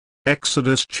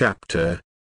Exodus chapter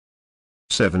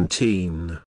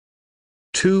 17.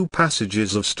 Two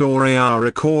passages of story are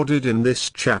recorded in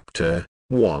this chapter.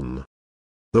 1.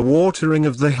 The watering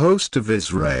of the host of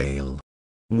Israel.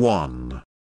 1.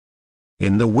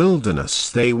 In the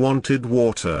wilderness they wanted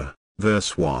water,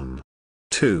 verse 1.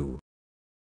 2.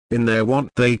 In their want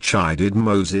they chided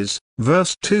Moses,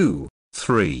 verse 2,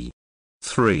 3.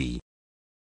 3.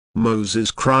 Moses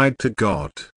cried to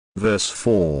God, verse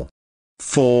 4.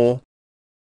 4.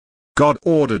 God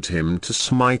ordered him to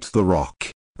smite the rock,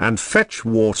 and fetch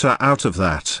water out of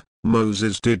that.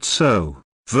 Moses did so,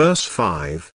 verse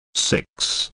 5,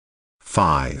 6.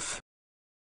 5.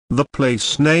 The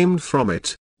place named from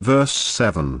it, verse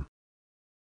 7.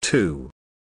 2.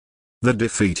 The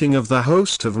defeating of the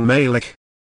host of Amalek.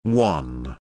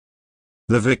 1.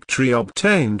 The victory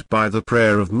obtained by the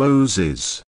prayer of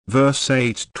Moses, verse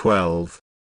 8-12.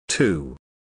 2.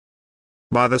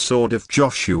 By the sword of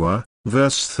Joshua,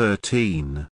 verse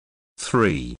 13.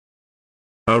 3.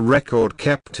 A record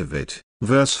kept of it,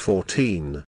 verse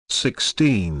 14,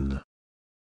 16.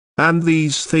 And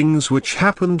these things which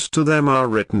happened to them are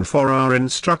written for our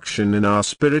instruction in our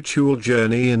spiritual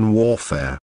journey in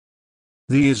warfare.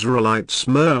 The Israelites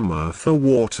murmur for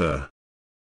water.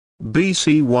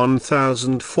 BC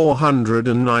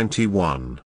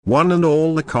 1491, one and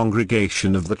all the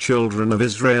congregation of the children of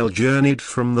Israel journeyed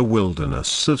from the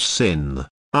wilderness of Sin,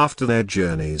 after their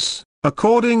journeys,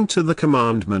 according to the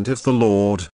commandment of the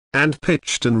Lord, and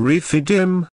pitched in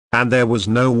Rephidim, and there was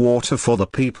no water for the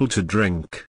people to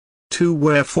drink. 2.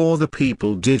 Wherefore the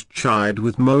people did chide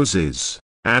with Moses,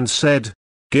 and said,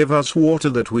 Give us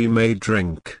water that we may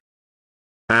drink.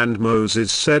 And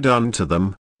Moses said unto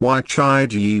them, Why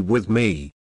chide ye with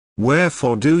me?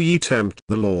 Wherefore do ye tempt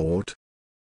the Lord?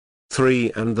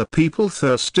 3. And the people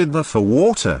thirsted for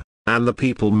water, and the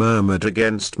people murmured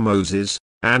against Moses,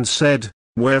 and said,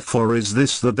 Wherefore is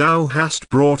this that thou hast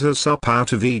brought us up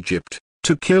out of Egypt,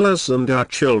 to kill us and our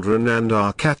children and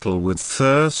our cattle with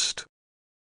thirst?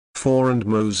 4. And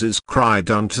Moses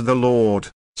cried unto the Lord,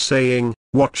 saying,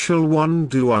 What shall one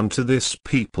do unto this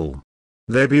people?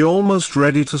 They be almost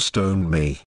ready to stone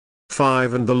me.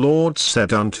 5. And the Lord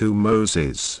said unto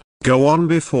Moses, Go on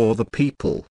before the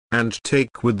people, and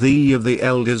take with thee of the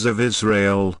elders of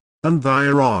Israel, and thy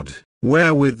rod,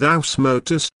 wherewith thou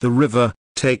smotest the river,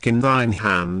 take in thine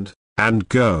hand, and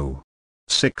go.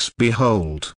 6.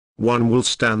 Behold, one will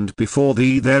stand before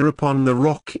thee there upon the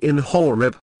rock in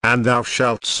Horeb, and thou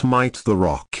shalt smite the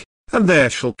rock, and there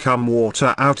shall come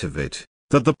water out of it,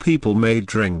 that the people may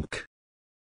drink.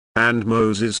 And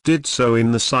Moses did so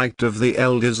in the sight of the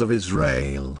elders of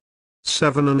Israel.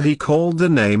 7. And he called the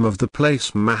name of the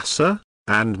place Massah,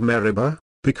 and Meribah,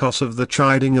 because of the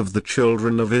chiding of the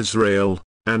children of Israel,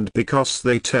 and because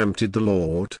they tempted the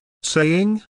Lord,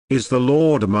 saying, Is the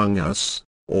Lord among us,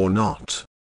 or not?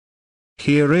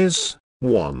 Here is,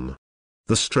 1.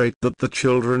 The strait that the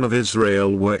children of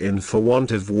Israel were in for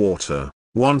want of water.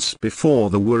 Once before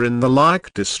they were in the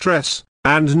like distress,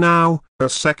 and now, a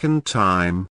second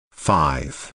time.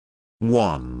 5.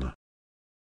 1.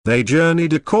 They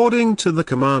journeyed according to the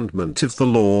commandment of the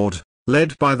Lord,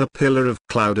 led by the pillar of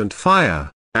cloud and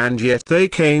fire, and yet they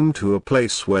came to a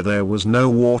place where there was no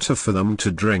water for them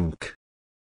to drink.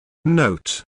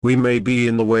 Note, we may be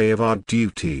in the way of our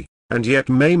duty, and yet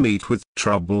may meet with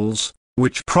troubles,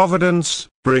 which providence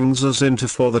brings us into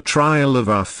for the trial of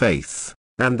our faith,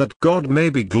 and that God may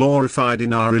be glorified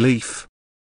in our relief.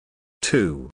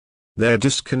 2. Their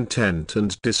discontent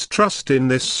and distrust in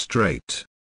this strait.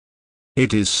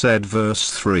 It is said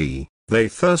verse 3, They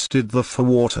thirsted for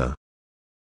water.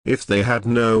 If they had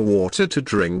no water to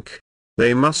drink,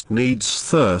 they must needs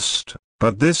thirst,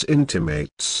 but this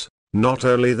intimates, not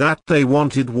only that they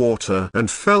wanted water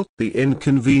and felt the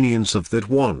inconvenience of that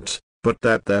want, but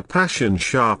that their passion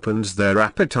sharpened their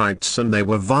appetites and they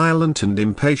were violent and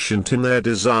impatient in their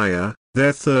desire.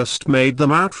 Their thirst made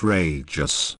them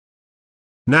outrageous.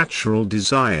 Natural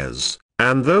desires,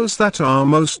 and those that are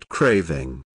most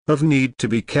craving, of need to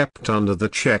be kept under the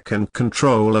check and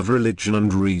control of religion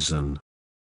and reason.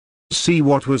 See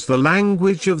what was the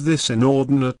language of this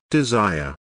inordinate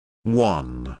desire.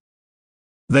 1.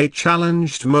 They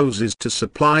challenged Moses to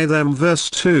supply them. Verse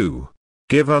 2,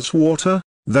 Give us water,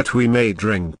 that we may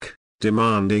drink,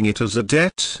 demanding it as a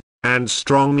debt, and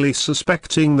strongly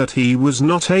suspecting that he was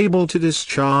not able to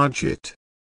discharge it.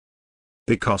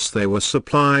 Because they were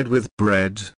supplied with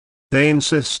bread, they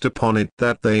insist upon it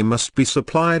that they must be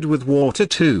supplied with water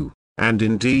too, and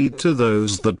indeed to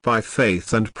those that by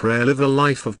faith and prayer live a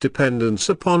life of dependence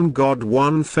upon God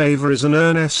one favor is an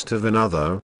earnest of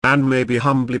another, and may be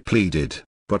humbly pleaded,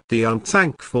 but the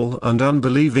unthankful and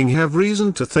unbelieving have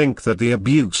reason to think that the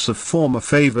abuse of former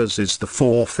favors is the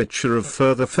forfeiture of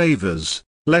further favors.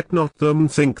 Let not them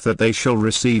think that they shall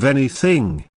receive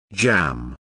anything.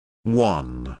 Jam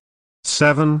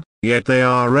 1:7. Yet they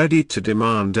are ready to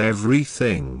demand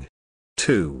everything.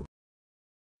 2.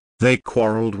 They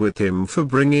quarreled with him for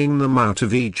bringing them out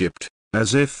of Egypt,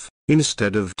 as if,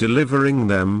 instead of delivering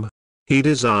them, he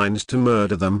designed to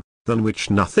murder them, than which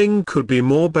nothing could be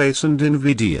more base and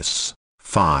invidious.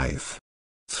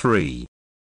 5:3.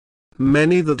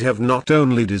 Many that have not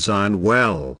only designed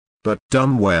well, but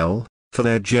done well, for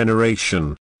their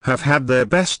generation, have had their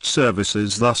best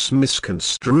services thus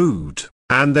misconstrued,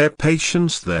 and their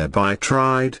patience thereby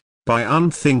tried, by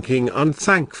unthinking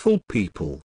unthankful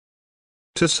people.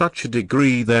 To such a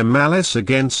degree their malice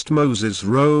against Moses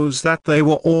rose that they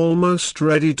were almost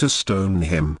ready to stone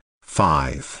him.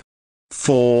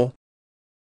 5:4.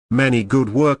 Many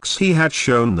good works he had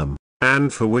shown them,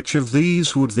 and for which of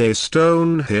these would they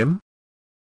stone him?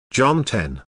 John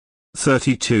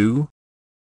 10:32.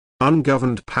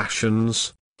 Ungoverned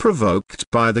passions, provoked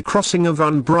by the crossing of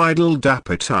unbridled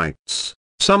appetites,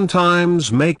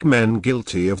 sometimes make men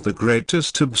guilty of the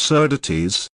greatest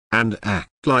absurdities, and act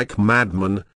like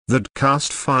madmen, that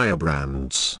cast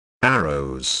firebrands,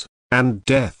 arrows, and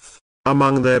death,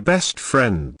 among their best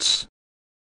friends.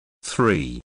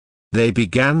 3. They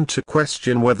began to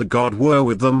question whether God were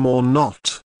with them or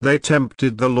not. They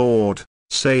tempted the Lord,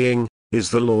 saying, Is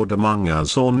the Lord among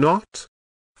us or not?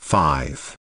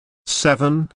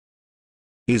 5:7.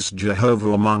 Is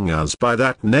Jehovah among us by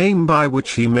that name by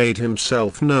which he made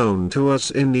himself known to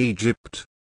us in Egypt?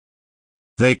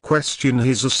 They question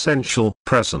his essential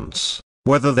presence,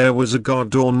 whether there was a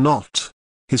God or not,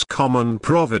 his common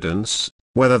providence,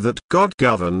 whether that God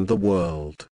governed the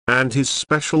world, and his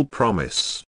special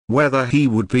promise, whether he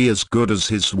would be as good as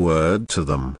his word to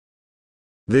them.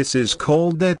 This is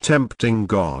called their tempting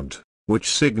God, which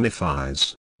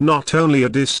signifies, not only a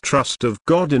distrust of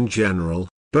God in general,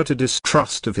 but a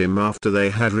distrust of him after they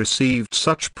had received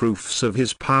such proofs of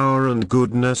his power and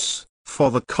goodness, for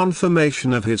the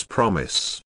confirmation of his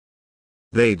promise.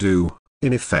 They do,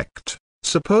 in effect,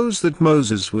 suppose that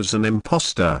Moses was an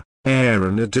impostor,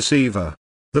 Aaron a deceiver,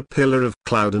 the pillar of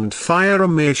cloud and fire a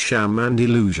mere sham and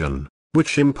illusion,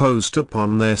 which imposed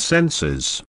upon their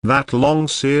senses, that long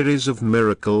series of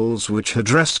miracles which had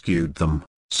rescued them,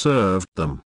 served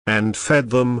them, and fed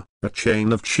them, a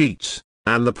chain of cheat,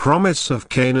 and the promise of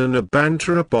Canaan a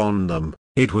banter upon them.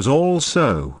 It was all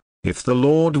so, if the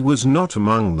Lord was not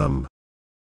among them.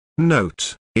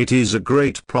 Note, it is a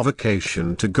great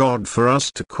provocation to God for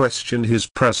us to question his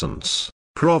presence,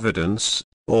 providence,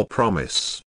 or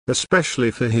promise,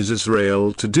 especially for his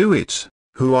Israel to do it,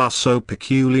 who are so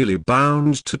peculiarly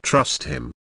bound to trust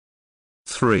him.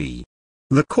 3.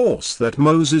 The course that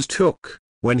Moses took,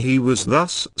 when he was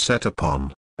thus set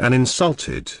upon, and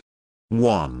insulted.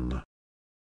 1.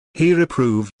 He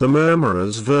reproved the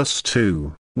murmurers. Verse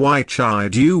 2, Why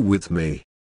chide you with me?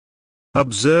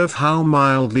 Observe how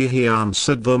mildly he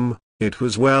answered them. It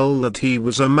was well that he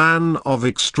was a man of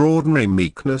extraordinary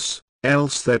meekness,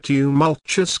 else their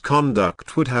tumultuous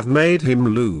conduct would have made him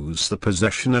lose the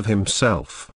possession of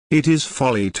himself. It is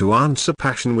folly to answer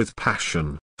passion with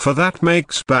passion, for that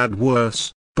makes bad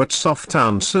worse, but soft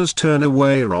answers turn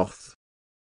away wrath.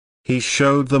 He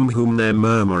showed them whom their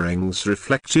murmurings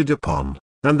reflected upon,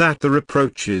 and that the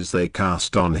reproaches they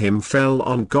cast on him fell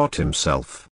on God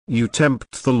himself. You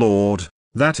tempt the Lord,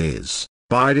 that is,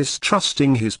 by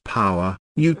distrusting his power,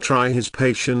 you try his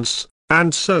patience,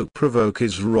 and so provoke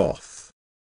his wrath.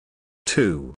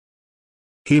 2.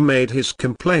 He made his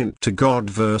complaint to God.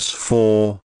 Verse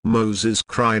 4, Moses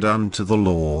cried unto the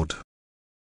Lord.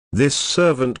 This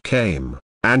servant came,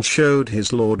 and showed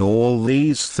his Lord all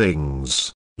these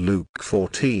things. Luke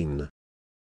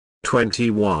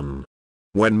 14:21.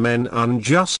 When men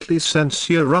unjustly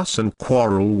censure us and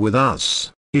quarrel with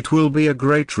us, it will be a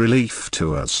great relief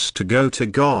to us to go to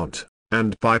God,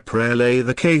 and by prayer lay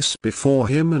the case before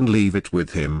him and leave it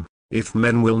with him. If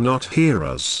men will not hear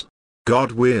us,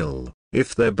 God will,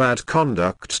 if their bad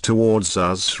conduct towards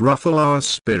us ruffle our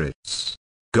spirits,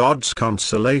 God's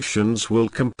consolations will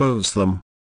compose them.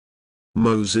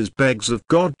 Moses begs of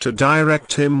God to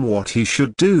direct him what he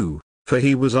should do, for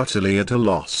he was utterly at a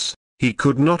loss. He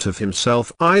could not of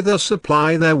himself either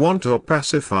supply their want or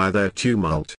pacify their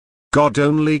tumult. God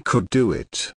only could do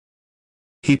it.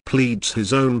 He pleads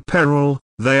his own peril.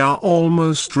 They are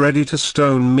almost ready to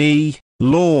stone me.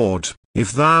 Lord,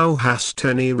 if thou hast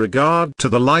any regard to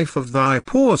the life of thy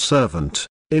poor servant,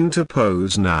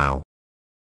 interpose now.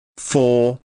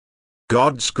 4.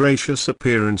 God's gracious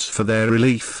appearance for their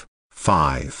relief.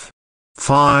 5.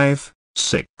 5,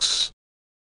 6.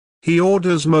 He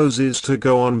orders Moses to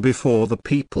go on before the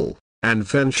people, and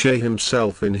venture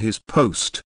himself in his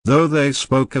post, though they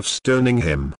spoke of stoning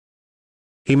him.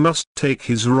 He must take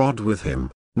his rod with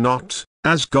him, not,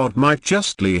 as God might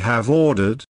justly have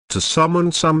ordered, to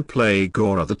summon some plague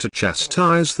or other to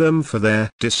chastise them for their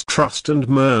distrust and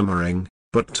murmuring,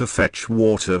 but to fetch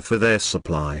water for their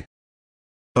supply.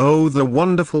 Oh, the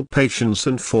wonderful patience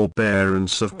and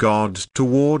forbearance of God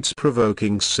towards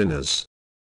provoking sinners!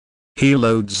 He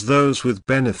loads those with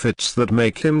benefits that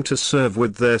make him to serve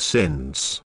with their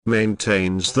sins,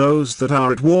 maintains those that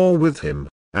are at war with him,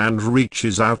 and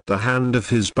reaches out the hand of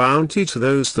his bounty to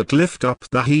those that lift up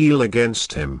the heel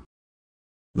against him.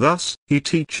 Thus he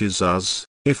teaches us,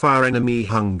 if our enemy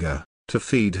hunger, to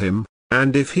feed him,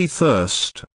 and if he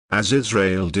thirst, as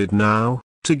Israel did now,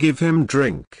 to give him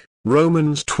drink.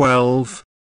 Romans 12,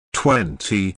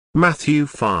 20, Matthew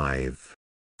 5,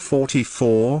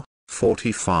 44,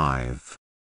 45.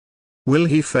 Will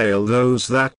he fail those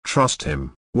that trust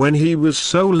him, when he was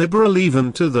so liberal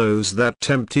even to those that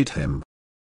tempted him?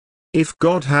 If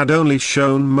God had only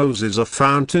shown Moses a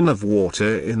fountain of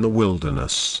water in the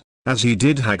wilderness, as he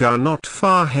did Hagar not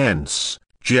far hence,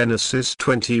 Genesis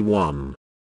 21,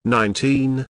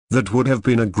 19, that would have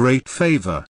been a great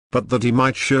favor, but that he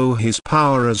might show his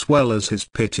power as well as his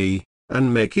pity,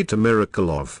 and make it a miracle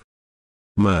of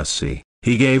mercy,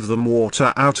 he gave them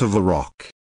water out of a rock.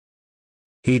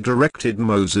 He directed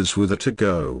Moses whither to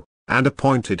go, and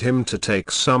appointed him to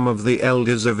take some of the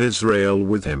elders of Israel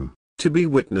with him, to be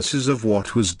witnesses of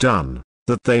what was done,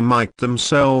 that they might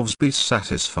themselves be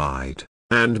satisfied,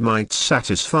 and might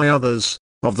satisfy others,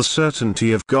 of the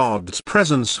certainty of God's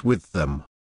presence with them.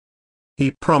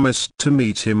 He promised to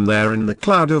meet him there in the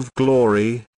cloud of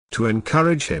glory, to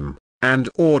encourage him, and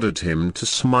ordered him to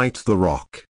smite the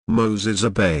rock. Moses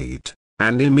obeyed,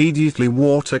 and immediately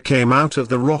water came out of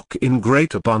the rock in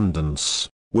great abundance,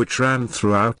 which ran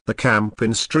throughout the camp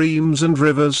in streams and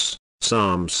rivers.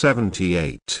 Psalm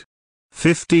 78,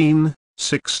 15,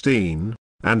 16,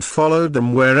 and followed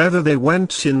them wherever they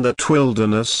went in that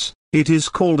wilderness. It is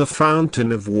called a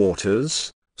fountain of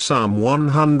waters. Psalm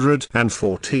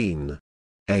 114,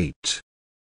 8.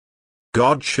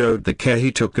 God showed the care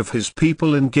he took of his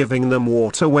people in giving them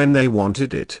water when they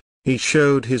wanted it. He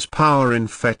showed his power in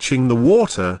fetching the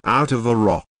water out of a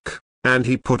rock, and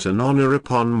he put an honor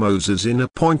upon Moses in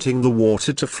appointing the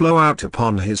water to flow out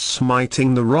upon his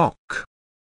smiting the rock.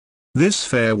 This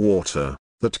fair water,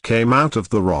 that came out of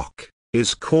the rock,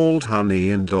 is called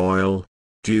honey and oil.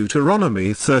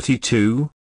 Deuteronomy 32,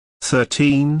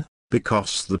 13,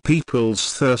 because the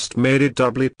people's thirst made it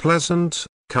doubly pleasant,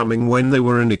 coming when they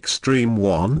were in extreme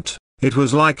want, it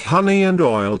was like honey and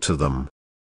oil to them.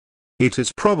 It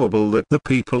is probable that the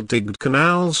people digged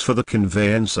canals for the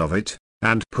conveyance of it,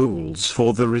 and pools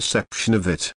for the reception of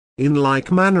it, in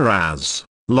like manner as,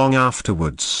 long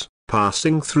afterwards,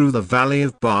 passing through the valley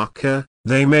of Baca,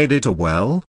 they made it a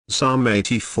well. Psalm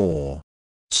 84,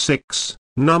 6,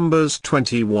 Numbers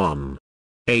 21,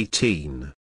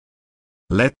 18.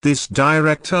 Let this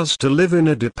direct us to live in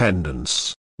a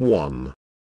dependence, 1.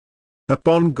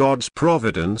 Upon God's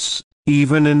providence,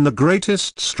 even in the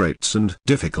greatest straits and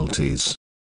difficulties.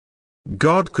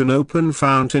 God can open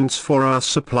fountains for our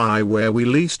supply where we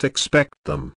least expect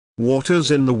them,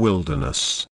 waters in the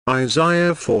wilderness,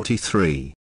 Isaiah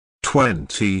 43,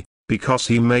 20, because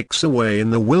he makes a way in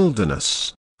the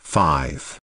wilderness,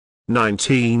 5,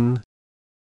 19.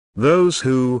 Those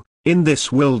who, in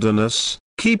this wilderness,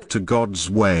 keep to God's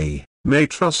way, may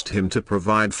trust him to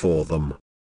provide for them.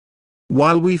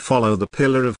 While we follow the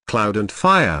pillar of cloud and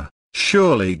fire,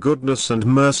 surely goodness and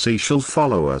mercy shall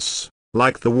follow us,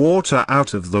 like the water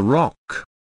out of the rock.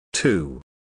 2.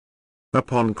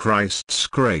 Upon Christ's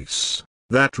grace,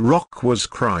 that rock was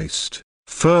Christ.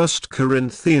 1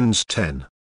 Corinthians 10,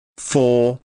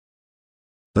 4.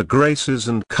 The graces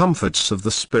and comforts of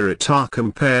the Spirit are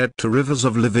compared to rivers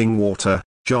of living water.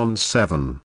 John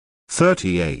 7,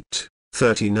 38,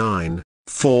 39,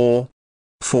 4,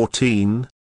 14.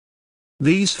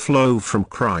 These flow from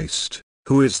Christ,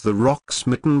 who is the rock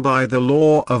smitten by the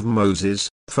law of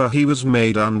Moses, for he was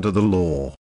made under the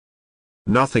law.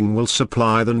 Nothing will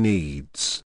supply the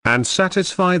needs, and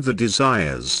satisfy the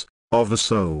desires, of a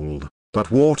soul, but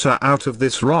water out of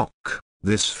this rock,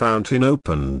 this fountain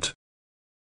opened.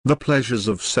 The pleasures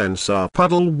of sense are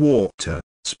puddle water,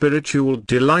 spiritual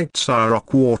delights are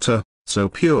rock water, so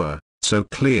pure, so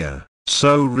clear,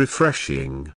 so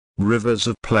refreshing, rivers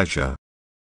of pleasure.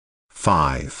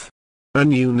 5. A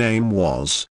new name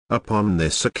was, upon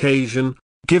this occasion,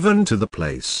 given to the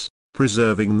place,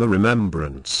 preserving the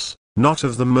remembrance, not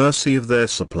of the mercy of their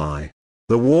supply.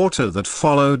 The water that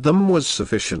followed them was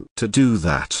sufficient to do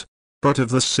that, but of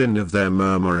the sin of their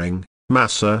murmuring,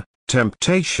 Massa,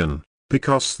 temptation,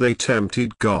 because they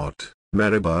tempted God,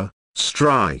 Meribah,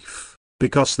 strife,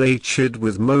 because they chid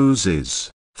with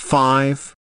Moses,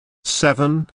 5,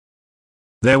 7.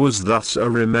 There was thus a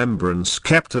remembrance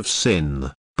kept of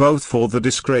sin, both for the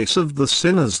disgrace of the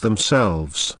sinners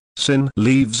themselves, sin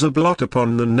leaves a blot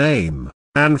upon the name,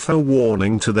 and for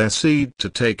warning to their seed to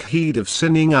take heed of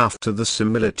sinning after the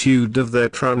similitude of their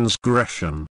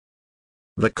transgression.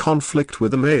 The conflict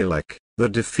with Amalek, the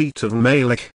defeat of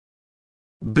Amalek.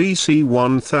 BC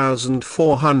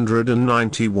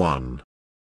 1491.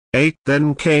 8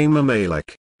 Then came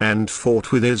Amalek, and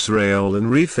fought with Israel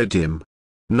in Rephidim.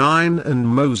 9 And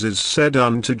Moses said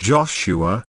unto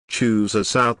Joshua, Choose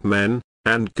us out men,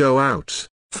 and go out,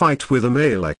 fight with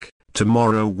Amalek.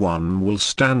 Tomorrow one will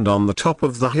stand on the top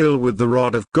of the hill with the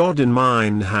rod of God in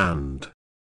mine hand.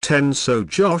 10 So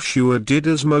Joshua did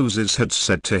as Moses had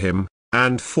said to him,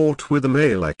 and fought with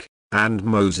Amalek, and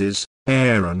Moses,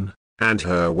 Aaron, and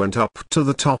Hur went up to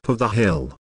the top of the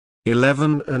hill.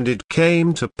 11 And it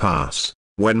came to pass,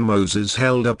 when Moses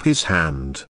held up his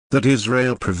hand, that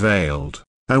Israel prevailed,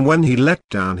 and when he let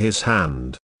down his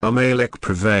hand, Amalek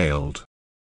prevailed.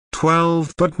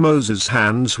 12 But Moses'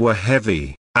 hands were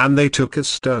heavy, and they took a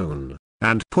stone,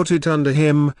 and put it under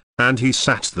him, and he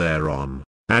sat thereon,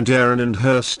 and Aaron and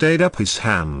Hur stayed up his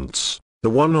hands,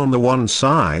 the one on the one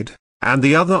side, and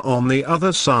the other on the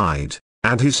other side,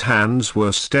 and his hands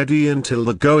were steady until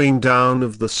the going down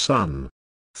of the sun.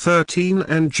 13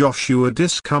 And Joshua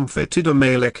discomfited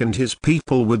Amalek and his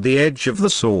people with the edge of the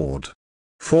sword.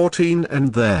 14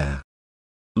 And there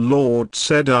Lord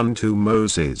said unto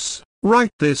Moses,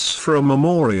 Write this for a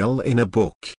memorial in a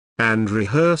book, and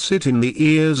rehearse it in the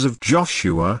ears of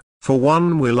Joshua, for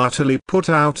one will utterly put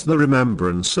out the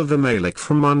remembrance of Amalek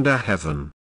from under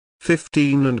heaven.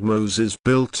 15 And Moses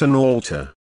built an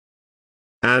altar,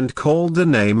 and called the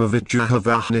name of it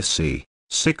Jehovah Nissi.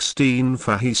 16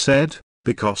 For he said,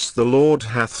 Because the Lord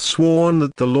hath sworn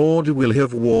that the Lord will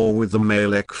have war with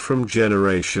Amalek from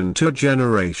generation to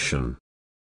generation.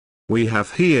 We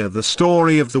have here the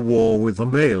story of the war with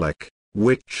Amalek,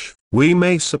 which, we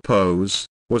may suppose,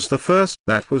 was the first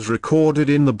that was recorded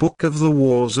in the book of the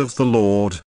wars of the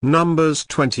Lord, Numbers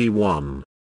 21.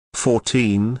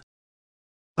 14.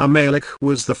 Amalek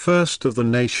was the first of the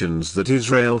nations that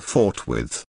Israel fought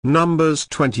with, Numbers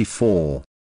 24.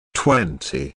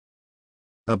 20.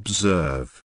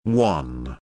 Observe,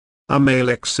 1.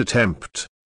 Amalek's attempt.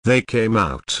 They came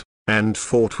out, and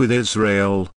fought with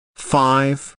Israel,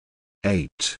 5.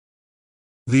 8.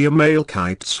 The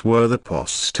Amalekites were the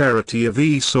posterity of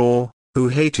Esau, who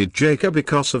hated Jacob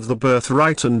because of the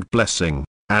birthright and blessing,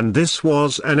 and this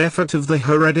was an effort of the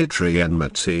hereditary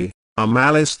enmity, a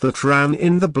malice that ran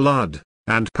in the blood,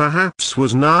 and perhaps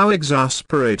was now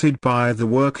exasperated by the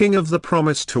working of the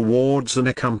promise towards an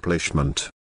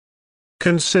accomplishment.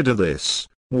 Consider this,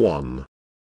 1.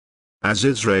 As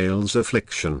Israel's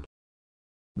affliction.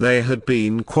 They had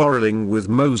been quarreling with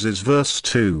Moses, verse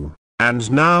 2.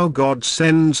 And now God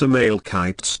sends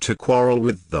Amalekites to quarrel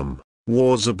with them.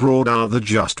 Wars abroad are the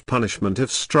just punishment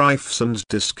of strifes and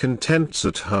discontents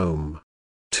at home.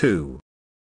 2.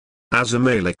 As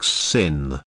Amalek's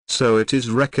sin, so it is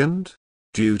reckoned.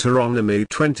 Deuteronomy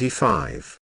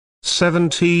 25.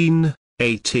 17,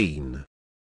 18.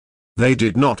 They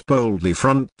did not boldly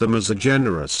front them as a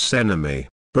generous enemy,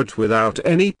 but without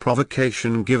any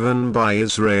provocation given by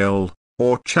Israel,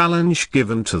 or challenge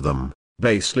given to them,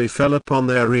 basely fell upon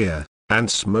their ear, and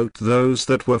smote those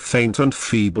that were faint and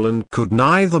feeble and could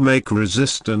neither make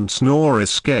resistance nor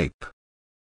escape.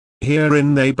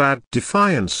 Herein they bade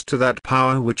defiance to that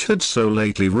power which had so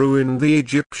lately ruined the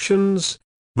Egyptians,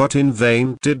 but in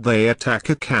vain did they attack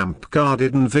a camp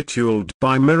guarded and victualled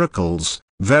by miracles,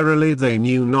 verily they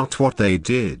knew not what they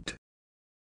did.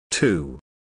 2.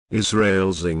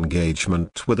 Israel's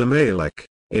engagement with Amalek,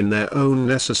 in their own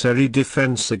necessary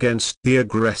defense against the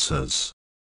aggressors.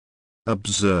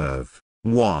 Observe,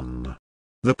 1.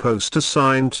 The post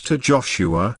assigned to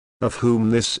Joshua, of whom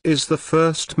this is the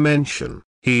first mention,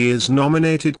 he is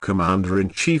nominated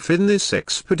commander-in-chief in this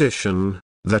expedition,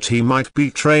 that he might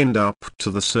be trained up to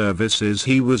the services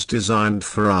he was designed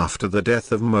for after the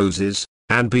death of Moses,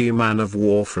 and be a man of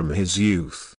war from his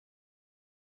youth.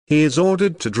 He is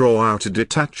ordered to draw out a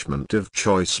detachment of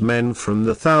choice men from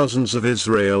the thousands of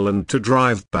Israel and to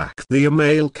drive back the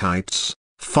Amalekites.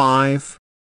 5.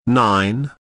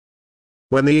 9.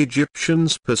 When the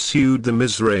Egyptians pursued them,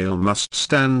 Israel must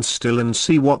stand still and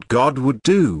see what God would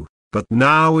do, but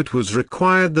now it was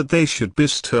required that they should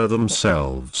bestir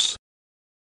themselves.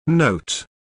 Note: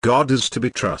 God is to be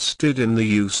trusted in the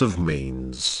use of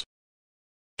means.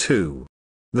 2.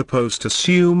 The post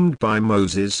assumed by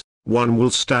Moses: one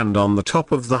will stand on the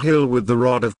top of the hill with the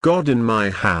rod of God in my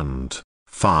hand.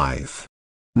 5.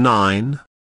 9.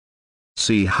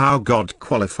 See how God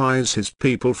qualifies his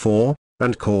people for,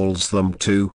 and calls them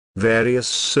to, various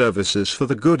services for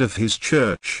the good of his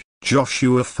church.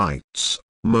 Joshua fights,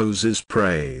 Moses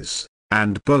prays,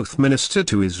 and both minister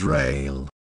to Israel.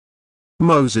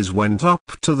 Moses went up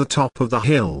to the top of the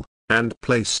hill, and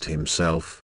placed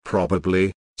himself,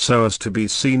 probably, so as to be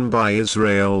seen by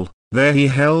Israel. There he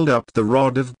held up the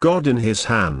rod of God in his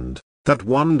hand, that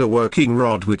wonder-working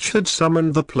rod which had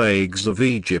summoned the plagues of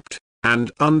Egypt,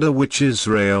 and under which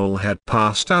Israel had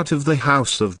passed out of the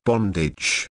house of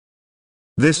bondage.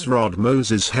 This rod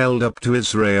Moses held up to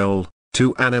Israel,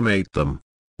 to animate them.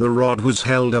 The rod was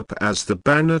held up as the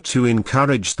banner to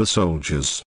encourage the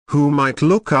soldiers, who might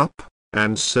look up,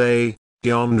 and say,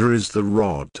 "Yonder is the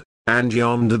rod, and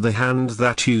yonder the hand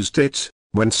that used it,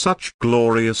 when such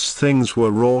glorious things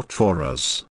were wrought for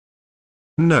us."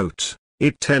 Note: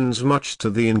 it tends much to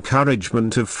the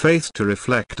encouragement of faith to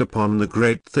reflect upon the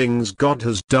great things God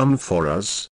has done for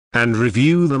us, and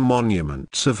review the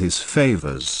monuments of his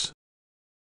favors.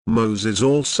 Moses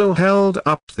also held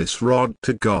up this rod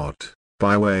to God,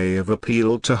 by way of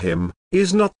appeal to him: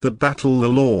 is not the battle the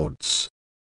Lord's?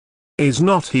 Is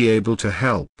not he able to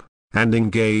help, and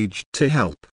engaged to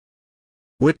help?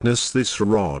 Witness this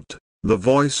rod, the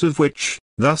voice of which,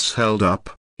 thus held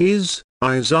up, is,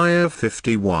 Isaiah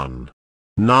 51.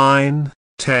 9,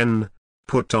 10,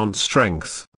 Put on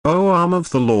strength, O arm of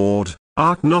the Lord,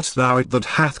 art not thou it that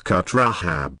hath cut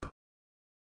Rahab?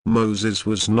 Moses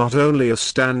was not only a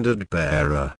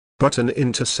standard-bearer, but an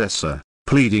intercessor,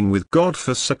 pleading with God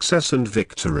for success and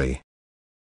victory.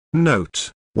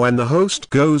 Note: when the host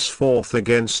goes forth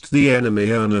against the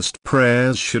enemy, earnest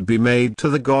prayers should be made to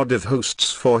the God of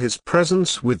hosts for his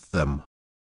presence with them.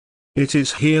 It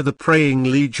is here the praying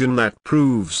legion that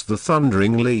proves the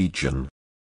thundering legion.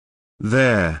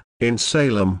 There, in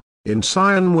Salem, in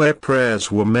Zion, where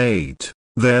prayers were made,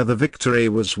 there the victory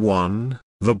was won.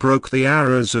 The broke the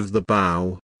arrows of the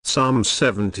bow. Psalm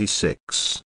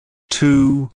 76.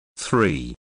 2,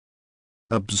 3.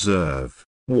 Observe,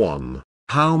 1.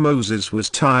 How Moses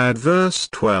was tired. Verse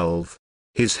 12.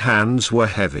 His hands were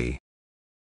heavy.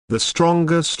 The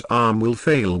strongest arm will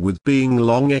fail with being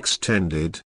long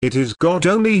extended. It is God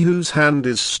only whose hand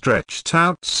is stretched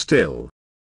out still.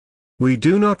 We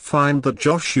do not find that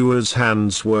Joshua's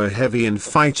hands were heavy in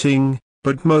fighting,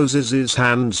 but Moses's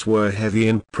hands were heavy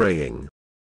in praying.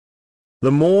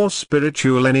 The more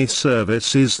spiritual any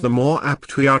service is, the more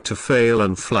apt we are to fail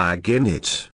and flag in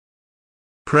it.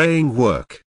 Praying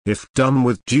work, if done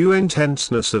with due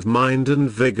intenseness of mind and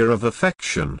vigor of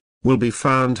affection, will be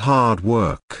found hard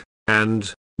work,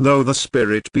 and, though the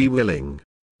spirit be willing,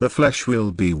 the flesh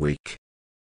will be weak.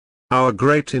 Our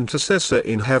great intercessor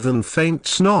in heaven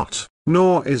faints not,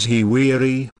 nor is he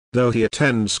weary, though he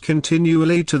attends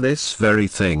continually to this very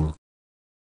thing.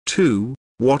 2.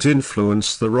 What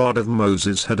influence the rod of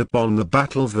Moses had upon the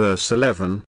battle. Verse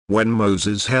 11, when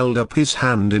Moses held up his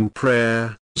hand in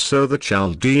prayer, so the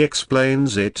Chaldee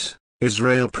explains it,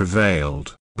 Israel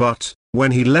prevailed, but,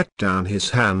 when he let down his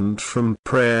hand from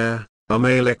prayer,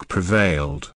 Amalek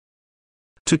prevailed.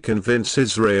 To convince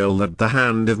Israel that the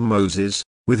hand of Moses,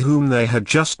 with whom they had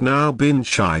just now been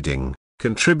chiding,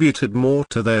 contributed more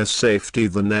to their safety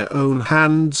than their own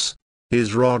hands,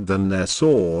 his rod than their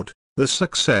sword, the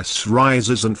success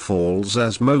rises and falls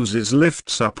as Moses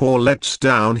lifts up or lets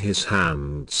down his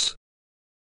hands.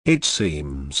 It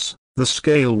seems, the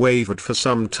scale wavered for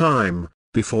some time,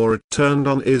 before it turned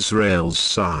on Israel's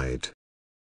side.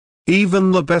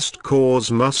 Even the best cause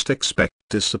must expect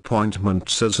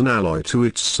disappointments as an alloy to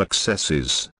its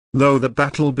successes. Though the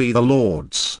battle be the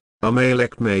Lord's,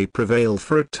 Amalek may prevail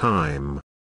for a time.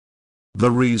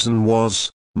 The reason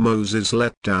was, Moses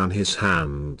let down his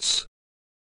hands.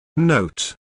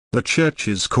 Note: the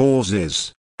Church's cause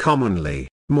is, commonly,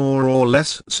 more or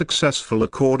less successful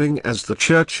according as the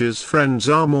Church's friends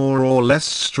are more or less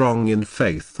strong in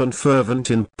faith and fervent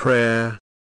in prayer.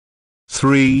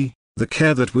 3. The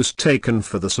care that was taken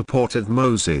for the support of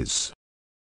Moses.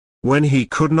 When he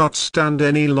could not stand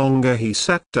any longer, he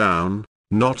sat down,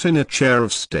 not in a chair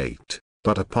of state,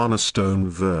 but upon a stone.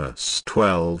 Verse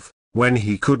 12, when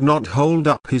he could not hold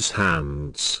up his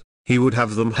hands, he would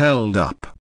have them held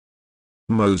up.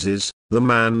 Moses, the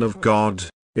man of God,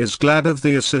 is glad of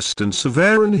the assistance of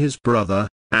Aaron his brother,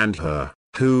 and Hur,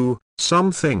 who,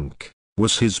 some think,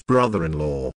 was his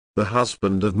brother-in-law, the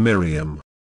husband of Miriam.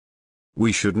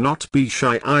 we should not be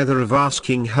shy either of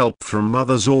asking help from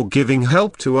others or giving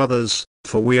help to others,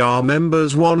 for we are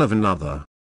members one of another.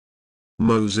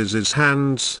 Moses'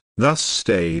 hands, thus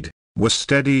stayed, were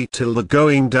steady till the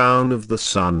going down of the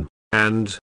sun,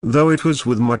 and, though it was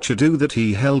with much ado that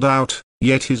he held out,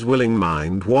 yet his willing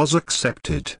mind was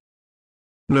accepted.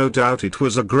 No doubt it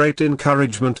was a great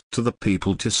encouragement to the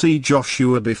people to see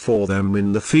Joshua before them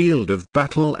in the field of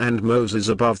battle and Moses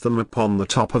above them upon the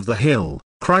top of the hill.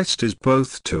 Christ is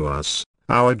both to us,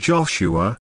 our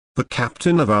Joshua, the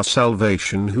captain of our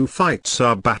salvation who fights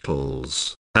our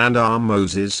battles, and our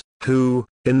Moses, who,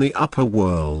 in the upper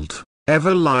world,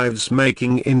 ever lives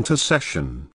making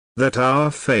intercession, that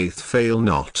our faith fail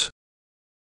not.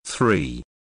 3.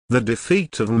 The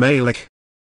defeat of Amalek.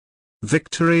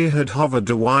 Victory had hovered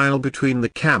a while between the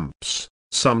camps,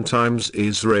 sometimes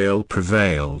Israel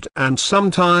prevailed and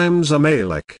sometimes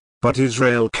Amalek, but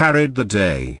Israel carried the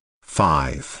day.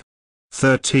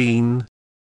 5:13.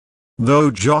 Though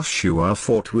Joshua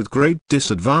fought with great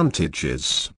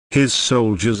disadvantages, his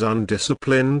soldiers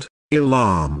undisciplined,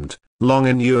 ill-armed, long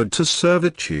inured to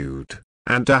servitude,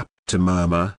 and apt to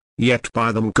murmur, yet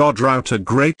by them God wrought a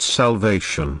great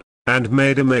salvation, and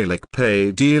made Amalek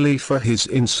pay dearly for his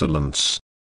insolence.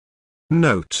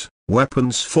 Note,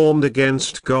 weapons formed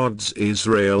against God's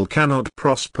Israel cannot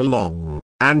prosper long,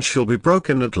 and shall be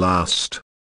broken at last.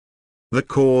 The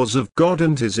cause of God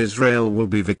and his Israel will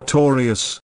be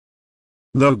victorious.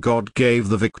 Though God gave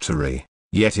the victory,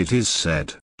 yet it is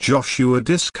said, Joshua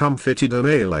discomfited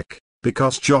Amalek,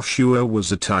 because Joshua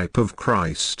was a type of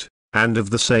Christ, and of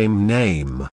the same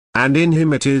name, and in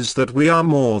him it is that we are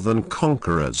more than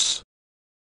conquerors.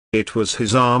 It was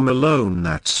his arm alone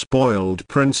that spoiled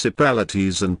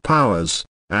principalities and powers,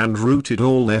 and rooted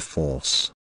all their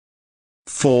force.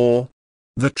 4.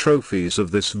 The trophies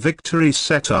of this victory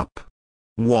set up.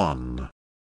 1.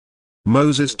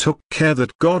 Moses took care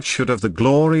that God should have the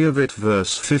glory of it.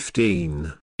 Verse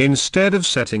 15. Instead of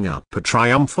setting up a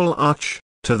triumphal arch,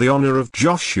 to the honor of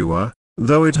Joshua,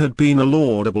 though it had been a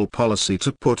laudable policy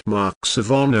to put marks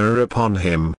of honor upon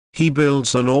him, he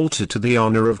builds an altar to the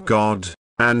honor of God,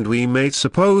 and we may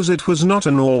suppose it was not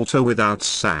an altar without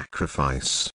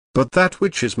sacrifice, but that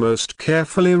which is most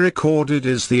carefully recorded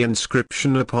is the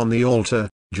inscription upon the altar,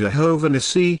 Jehovah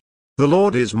Nissi, the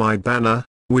Lord is my banner,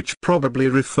 which probably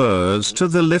refers to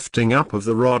the lifting up of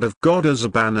the rod of God as a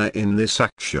banner in this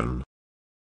action.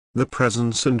 The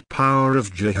presence and power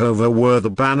of Jehovah were the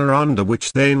banner under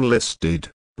which they enlisted,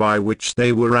 by which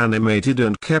they were animated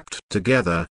and kept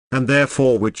together, and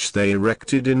therefore which they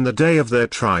erected in the day of their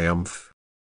triumph.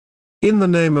 In the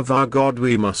name of our God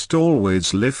we must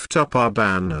always lift up our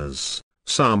banners.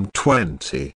 Psalm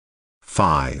 20.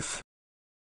 5.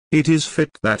 It is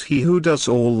fit that he who does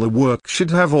all the work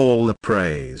should have all the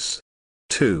praise.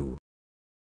 2.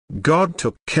 God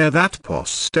took care that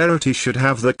posterity should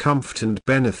have the comfort and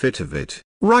benefit of it.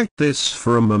 Write this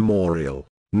for a memorial,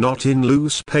 not in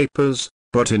loose papers,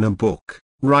 but in a book.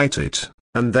 Write it,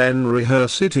 and then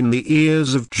rehearse it in the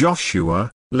ears of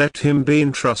Joshua. Let him be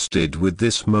entrusted with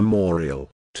this memorial,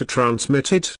 to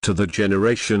transmit it to the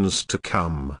generations to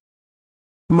come.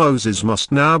 Moses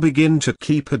must now begin to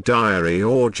keep a diary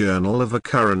or journal of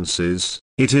occurrences.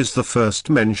 It is the first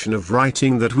mention of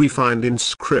writing that we find in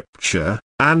Scripture,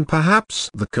 and perhaps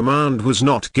the command was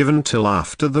not given till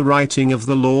after the writing of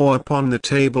the law upon the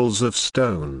tables of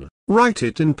stone. Write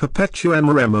it in perpetuam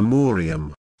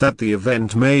memoriam, that the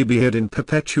event may be had in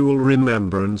perpetual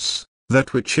remembrance.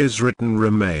 That which is written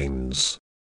remains.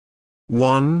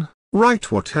 1. Write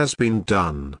what has been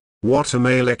done, what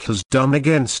Amalek has done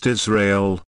against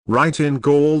Israel. Write in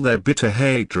gall their bitter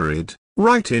hatred,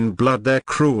 write in blood their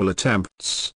cruel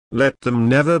attempts. Let them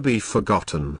never be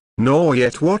forgotten, nor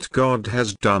yet what God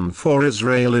has done for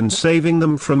Israel in saving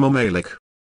them from Amalek.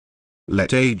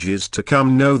 Let ages to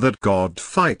come know that God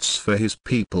fights for his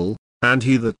people, and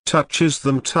he that touches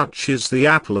them touches the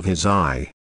apple of his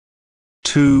eye.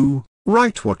 2.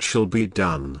 Write what shall be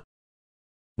done.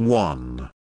 1.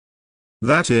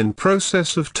 That in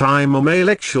process of time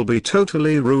Amalek shall be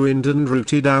totally ruined and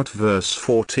rooted out. Verse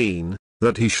 14,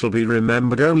 that he shall be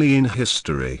remembered only in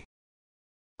history.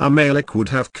 Amalek would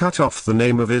have cut off the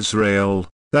name of Israel,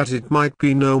 that it might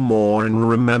be no more in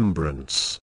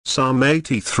remembrance. Psalm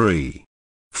 83.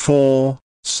 4,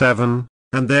 7,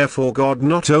 and therefore God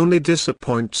not only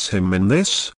disappoints him in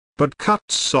this, but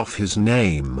cuts off his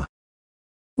name.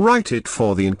 Write it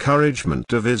for the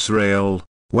encouragement of Israel,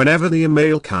 whenever the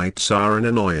Amalekites are an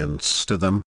annoyance to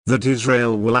them, that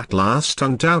Israel will at last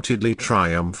undoubtedly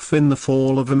triumph in the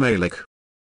fall of Amalek.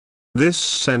 This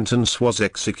sentence was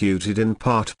executed in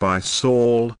part by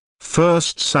Saul, 1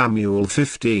 Samuel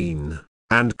 15,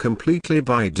 and completely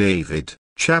by David,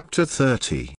 chapter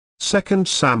 30, 2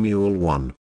 Samuel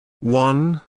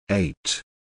 1, 8,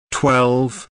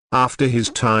 12. After his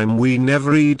time we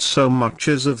never read so much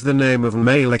as of the name of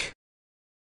Amalek.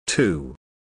 2.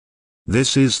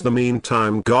 This is the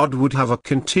meantime God would have a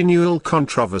continual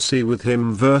controversy with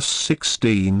him. Verse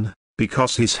 16,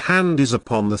 because his hand is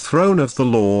upon the throne of the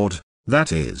Lord,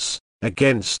 that is,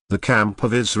 against the camp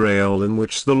of Israel in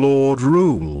which the Lord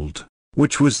ruled,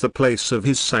 which was the place of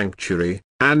his sanctuary,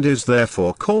 and is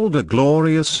therefore called a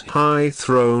glorious high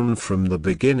throne from the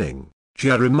beginning.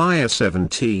 Jeremiah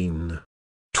 17,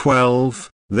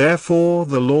 12. Therefore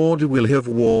the Lord will have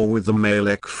war with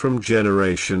Amalek from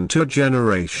generation to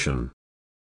generation.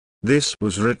 This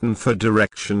was written for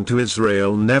direction to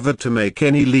Israel never to make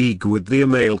any league with the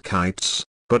Amalekites,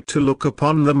 but to look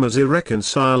upon them as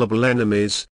irreconcilable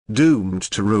enemies, doomed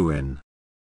to ruin.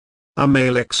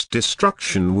 Amalek's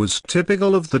destruction was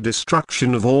typical of the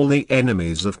destruction of all the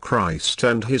enemies of Christ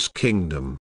and his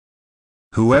kingdom.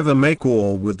 Whoever make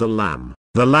war with the Lamb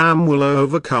will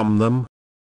overcome them,